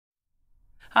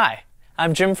Hi,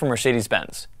 I'm Jim from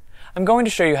Mercedes-Benz. I'm going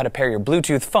to show you how to pair your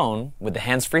Bluetooth phone with the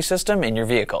hands-free system in your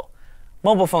vehicle.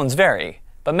 Mobile phones vary,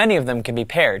 but many of them can be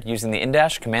paired using the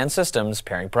in-dash command system's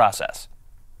pairing process.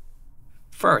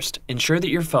 First, ensure that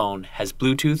your phone has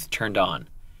Bluetooth turned on.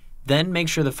 Then make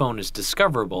sure the phone is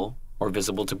discoverable or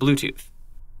visible to Bluetooth.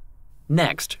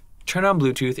 Next, turn on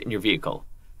Bluetooth in your vehicle.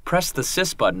 Press the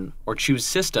Sys button or choose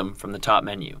System from the top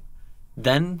menu.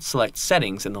 Then select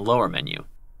Settings in the lower menu.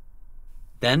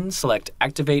 Then select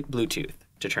Activate Bluetooth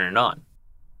to turn it on.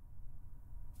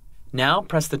 Now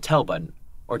press the Tell button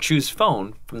or choose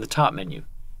Phone from the top menu.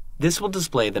 This will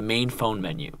display the main phone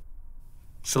menu.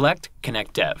 Select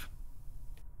Connect Dev.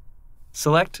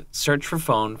 Select Search for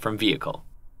Phone from Vehicle.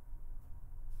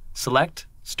 Select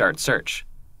Start Search.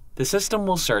 The system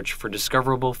will search for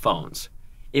discoverable phones.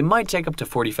 It might take up to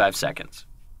 45 seconds.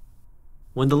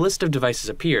 When the list of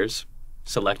devices appears,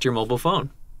 select your mobile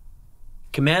phone.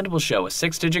 Command will show a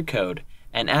 6-digit code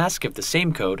and ask if the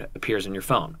same code appears on your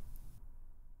phone.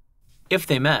 If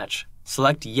they match,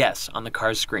 select Yes on the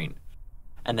car's screen,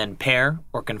 and then Pair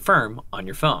or Confirm on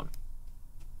your phone.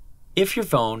 If your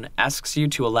phone asks you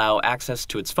to allow access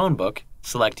to its phone book,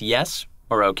 select Yes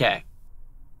or OK.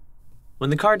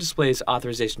 When the car displays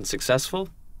authorization successful,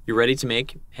 you're ready to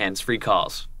make hands-free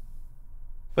calls.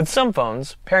 With some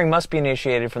phones, pairing must be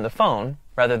initiated from the phone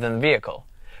rather than the vehicle.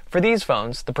 For these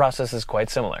phones, the process is quite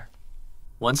similar.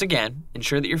 Once again,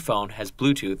 ensure that your phone has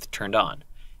Bluetooth turned on.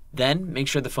 Then make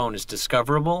sure the phone is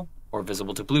discoverable or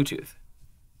visible to Bluetooth.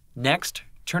 Next,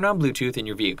 turn on Bluetooth in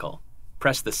your vehicle.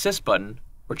 Press the Sys button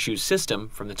or choose System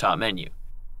from the top menu.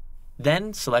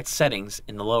 Then select Settings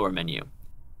in the lower menu.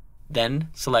 Then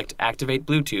select Activate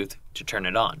Bluetooth to turn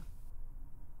it on.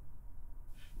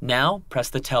 Now press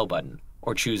the Tell button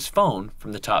or choose Phone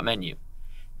from the top menu.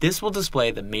 This will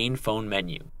display the main phone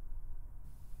menu.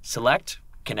 Select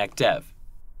Connect Dev.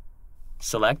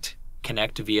 Select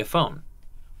Connect via Phone.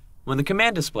 When the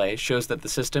command display shows that the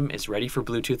system is ready for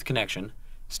Bluetooth connection,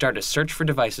 start a search for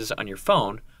devices on your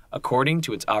phone according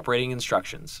to its operating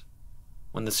instructions.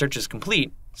 When the search is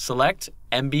complete, select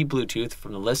MB Bluetooth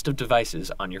from the list of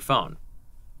devices on your phone.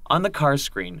 On the car's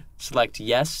screen, select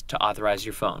Yes to authorize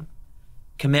your phone.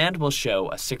 Command will show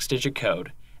a 6-digit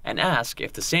code and ask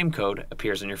if the same code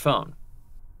appears on your phone.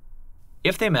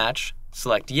 If they match,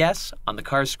 select Yes on the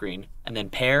car's screen and then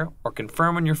Pair or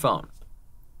Confirm on your phone.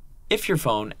 If your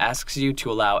phone asks you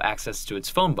to allow access to its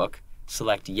phone book,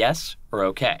 select Yes or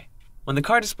OK. When the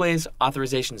car displays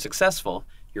authorization successful,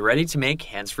 you're ready to make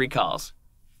hands-free calls.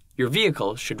 Your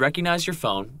vehicle should recognize your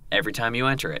phone every time you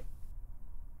enter it.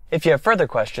 If you have further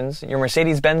questions, your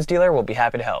Mercedes-Benz dealer will be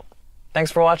happy to help.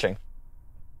 Thanks for watching.